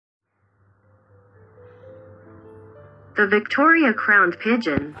The Victoria crowned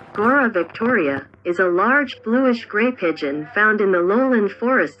pigeon, Gora victoria, is a large bluish-gray pigeon found in the lowland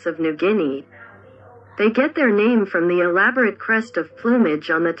forests of New Guinea. They get their name from the elaborate crest of plumage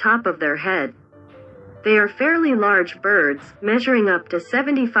on the top of their head. They are fairly large birds, measuring up to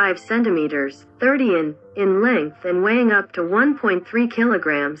 75 centimeters, 30 in length and weighing up to 1.3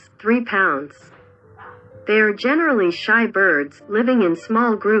 kilograms, 3 pounds. They are generally shy birds, living in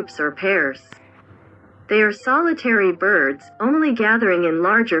small groups or pairs. They are solitary birds, only gathering in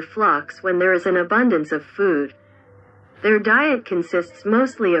larger flocks when there is an abundance of food. Their diet consists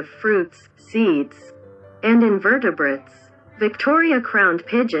mostly of fruits, seeds, and invertebrates. Victoria crowned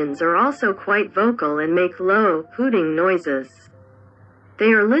pigeons are also quite vocal and make low, hooting noises.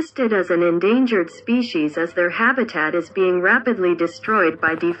 They are listed as an endangered species as their habitat is being rapidly destroyed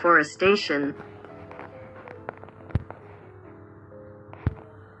by deforestation.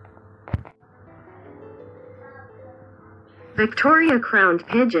 Victoria crowned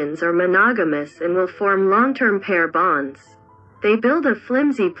pigeons are monogamous and will form long-term pair bonds. They build a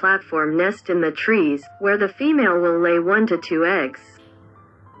flimsy platform nest in the trees, where the female will lay 1 to 2 eggs.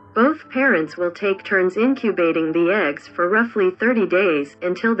 Both parents will take turns incubating the eggs for roughly 30 days,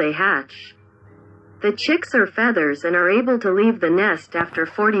 until they hatch. The chicks are feathers and are able to leave the nest after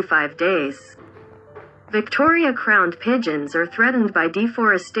 45 days. Victoria crowned pigeons are threatened by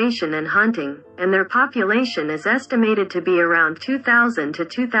deforestation and hunting, and their population is estimated to be around 2,000 to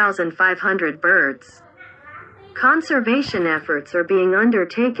 2,500 birds. Conservation efforts are being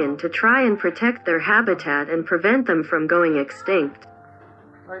undertaken to try and protect their habitat and prevent them from going extinct.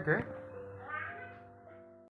 Okay.